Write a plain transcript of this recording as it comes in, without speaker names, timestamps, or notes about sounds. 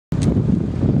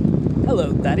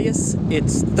Hello, Thaddeus.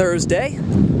 It's Thursday.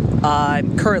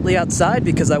 I'm currently outside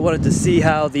because I wanted to see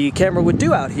how the camera would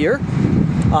do out here.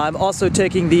 I'm also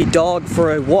taking the dog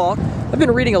for a walk. I've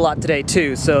been reading a lot today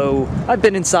too, so I've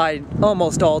been inside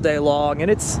almost all day long, and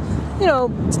it's, you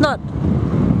know, it's not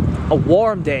a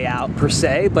warm day out per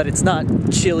se, but it's not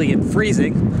chilly and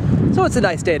freezing, so it's a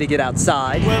nice day to get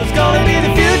outside. Well, it's gonna be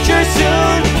the future soon,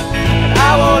 and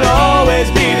I won't always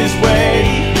be this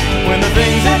way. When the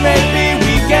things that make me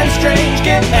weak and strange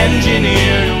get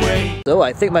engineered away. So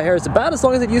I think my hair is about as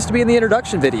long as it used to be in the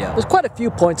introduction video. There's quite a few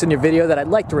points in your video that I'd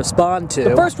like to respond to.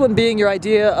 The first one being your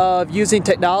idea of using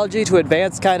technology to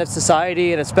advance kind of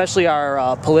society and especially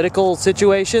our political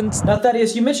situations. Now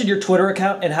Thaddeus, you mentioned your Twitter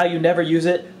account and how you never use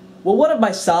it. Well, one of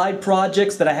my side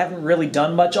projects that I haven't really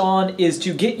done much on is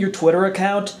to get your Twitter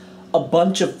account a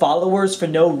bunch of followers for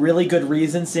no really good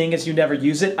reason, seeing as you never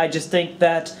use it. I just think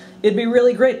that it'd be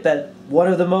really great that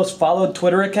one of the most followed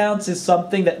Twitter accounts is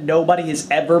something that nobody has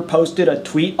ever posted a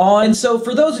tweet on. And so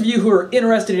for those of you who are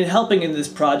interested in helping in this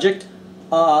project,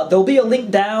 there'll be a link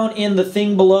down in the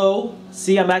thing below.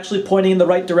 See, I'm actually pointing in the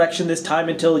right direction this time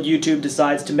until YouTube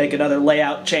decides to make another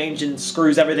layout change and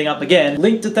screws everything up again.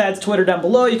 Link to Thad's Twitter down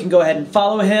below. You can go ahead and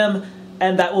follow him,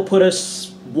 and that will put us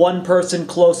one person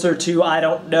closer to, I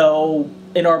don't know,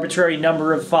 an arbitrary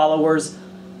number of followers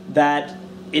that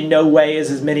in no way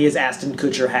is as many as Ashton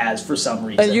Kutcher has for some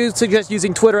reason. And you suggest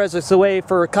using Twitter as a way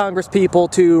for Congress people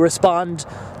to respond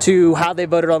to how they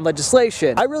voted on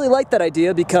legislation. I really like that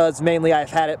idea because mainly I've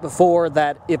had it before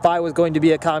that if I was going to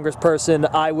be a congressperson,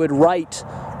 I would write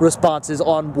responses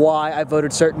on why I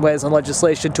voted certain ways on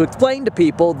legislation to explain to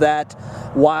people that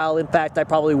while in fact I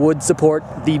probably would support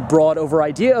the broad over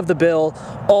idea of the bill,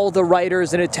 all the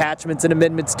writers and attachments and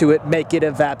amendments to it make it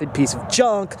a vapid piece of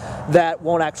junk that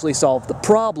won't actually solve the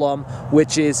problem,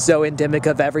 which is so endemic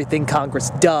of everything Congress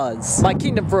does. My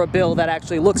kingdom for a bill that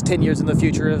actually looks 10 years in the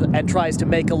future and tries to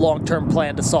make a long-term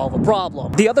plan to solve a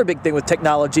problem. The other big thing with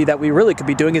technology that we really could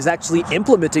be doing is actually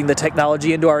implementing the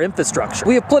technology into our infrastructure.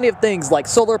 We have plenty of things like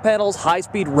solar panels,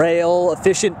 high-speed rail,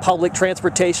 efficient public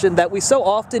transportation that we so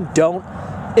often don't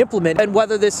implement, and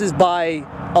whether this is by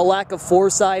a lack of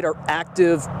foresight or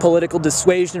active political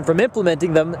dissuasion from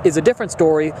implementing them is a different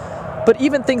story, but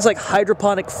even things like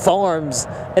hydroponic farms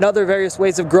and other various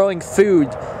ways of growing food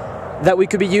that we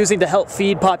could be using to help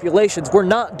feed populations, we're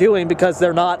not doing because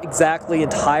they're not exactly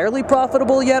entirely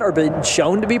profitable yet or been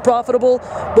shown to be profitable,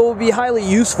 but would be highly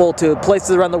useful to places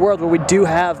around the world where we do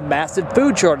have massive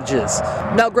food shortages.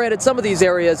 Now granted, some of these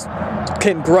areas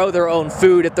can grow their own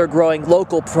food if they're growing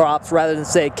local crops rather than,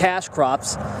 say, cash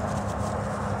crops,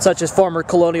 such as former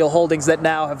colonial holdings that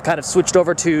now have kind of switched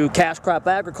over to cash crop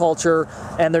agriculture,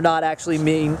 and they're not actually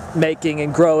making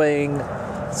and growing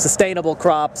sustainable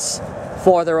crops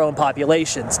for their own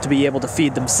populations to be able to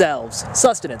feed themselves.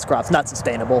 Sustenance crops, not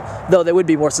sustainable, though they would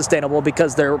be more sustainable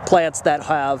because they're plants that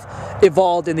have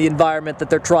evolved in the environment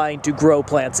that they're trying to grow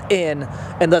plants in,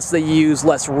 and thus they use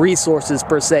less resources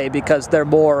per se because they're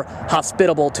more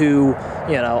hospitable to,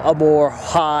 you know, a more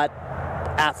hot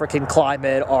African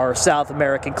climate or South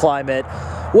American climate,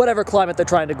 whatever climate they're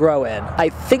trying to grow in. I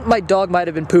think my dog might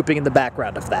have been pooping in the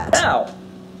background of that. Now,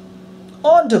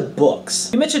 on to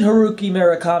books. You mentioned Haruki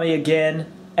Murakami again,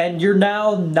 and you're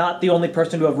now not the only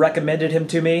person to have recommended him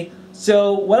to me.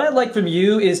 So what I'd like from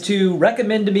you is to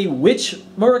recommend to me which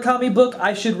Murakami book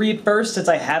I should read first, since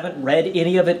I haven't read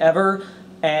any of it ever,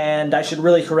 and I should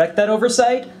really correct that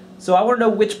oversight. So I want to know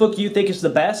which book you think is the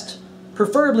best.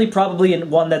 Preferably probably in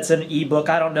one that's an ebook.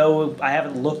 I don't know, I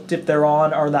haven't looked if they're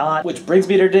on or not. Which brings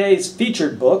me to today's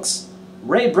featured books,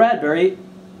 Ray Bradbury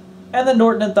and the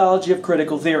Norton Anthology of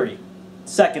Critical Theory,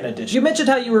 2nd edition. You mentioned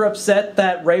how you were upset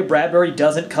that Ray Bradbury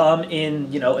doesn't come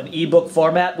in, you know, an ebook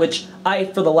format, which I,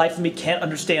 for the life of me, can't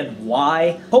understand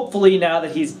why. Hopefully now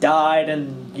that he's died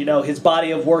and, you know, his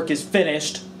body of work is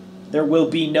finished, there will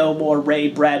be no more Ray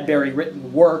Bradbury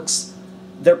written works.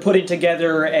 They're putting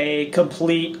together a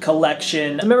complete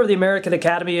collection. A member of the American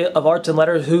Academy of Arts and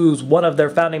Letters, whose one of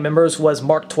their founding members was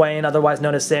Mark Twain, otherwise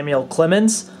known as Samuel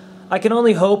Clemens. I can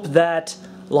only hope that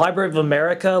Library of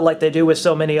America, like they do with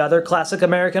so many other classic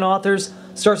American authors,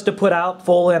 starts to put out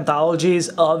full anthologies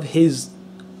of his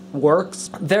works.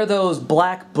 They're those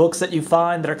black books that you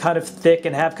find that are kind of thick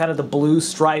and have kind of the blue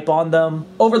stripe on them.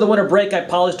 Over the winter break, I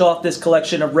polished off this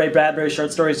collection of Ray Bradbury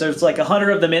short stories. There's like 100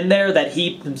 of them in there that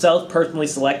he himself personally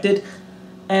selected.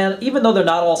 And even though they're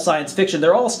not all science fiction,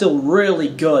 they're all still really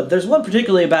good. There's one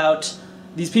particularly about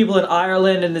these people in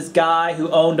Ireland and this guy who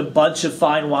owned a bunch of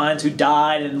fine wines who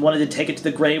died and wanted to take it to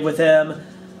the grave with him.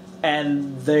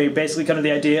 And they basically come to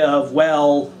the idea of,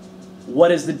 well,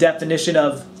 what is the definition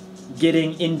of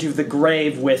getting into the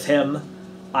grave with him.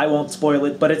 I won't spoil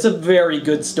it, but it's a very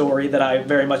good story that I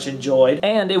very much enjoyed.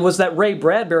 And it was that Ray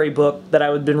Bradbury book that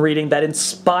I had been reading that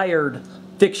inspired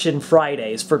Fiction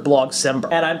Fridays for Blogcember.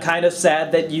 And I'm kind of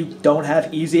sad that you don't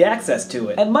have easy access to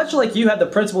it. And much like you have the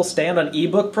principled stand on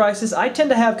ebook prices, I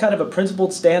tend to have kind of a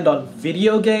principled stand on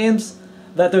video games.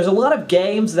 That there's a lot of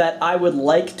games that I would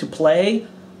like to play,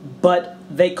 but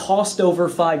they cost over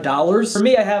 $5. For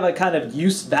me, I have a kind of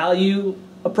use-value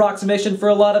approximation for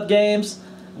a lot of games,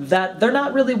 that they're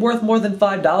not really worth more than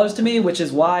 $5 to me, which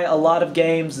is why a lot of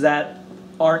games that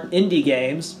aren't indie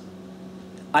games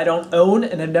I don't own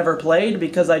and have never played,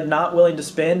 because I'm not willing to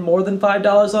spend more than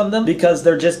 $5 on them, because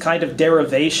they're just kind of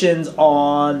derivations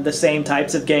on the same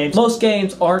types of games. Most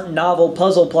games aren't novel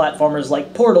puzzle platformers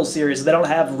like Portal series. They don't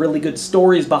have really good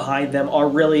stories behind them or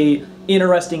really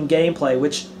interesting gameplay,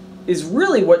 which is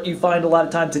really what you find a lot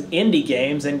of times in indie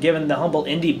games, and given the humble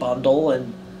indie bundle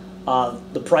and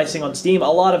the pricing on Steam,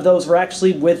 a lot of those were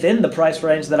actually within the price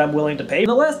range that I'm willing to pay. And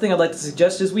the last thing I'd like to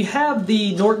suggest is we have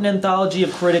the Norton Anthology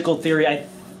of Critical Theory.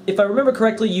 If I remember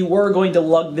correctly, you were going to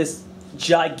lug this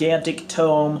gigantic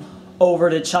tome over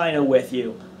to China with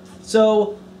you.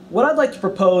 So, what I'd like to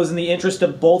propose, in the interest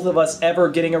of both of us ever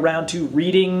getting around to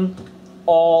reading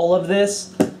all of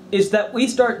this, is that we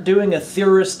start doing a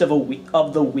theorist of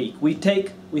the week.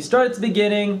 We start at the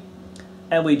beginning,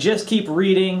 and we just keep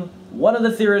reading one of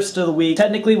the theorists of the week.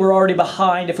 Technically, we're already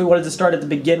behind if we wanted to start at the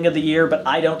beginning of the year, but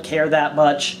I don't care that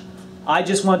much. I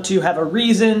just want to have a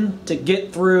reason to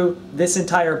get through this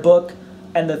entire book,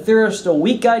 and the Theorist of the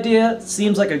Week idea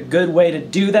seems like a good way to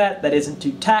do that, that isn't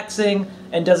too taxing,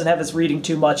 and doesn't have us reading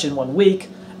too much in 1 week,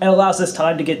 and allows us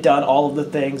time to get done all of the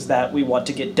things that we want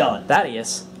to get done.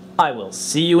 Thaddeus, I will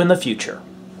see you in the future.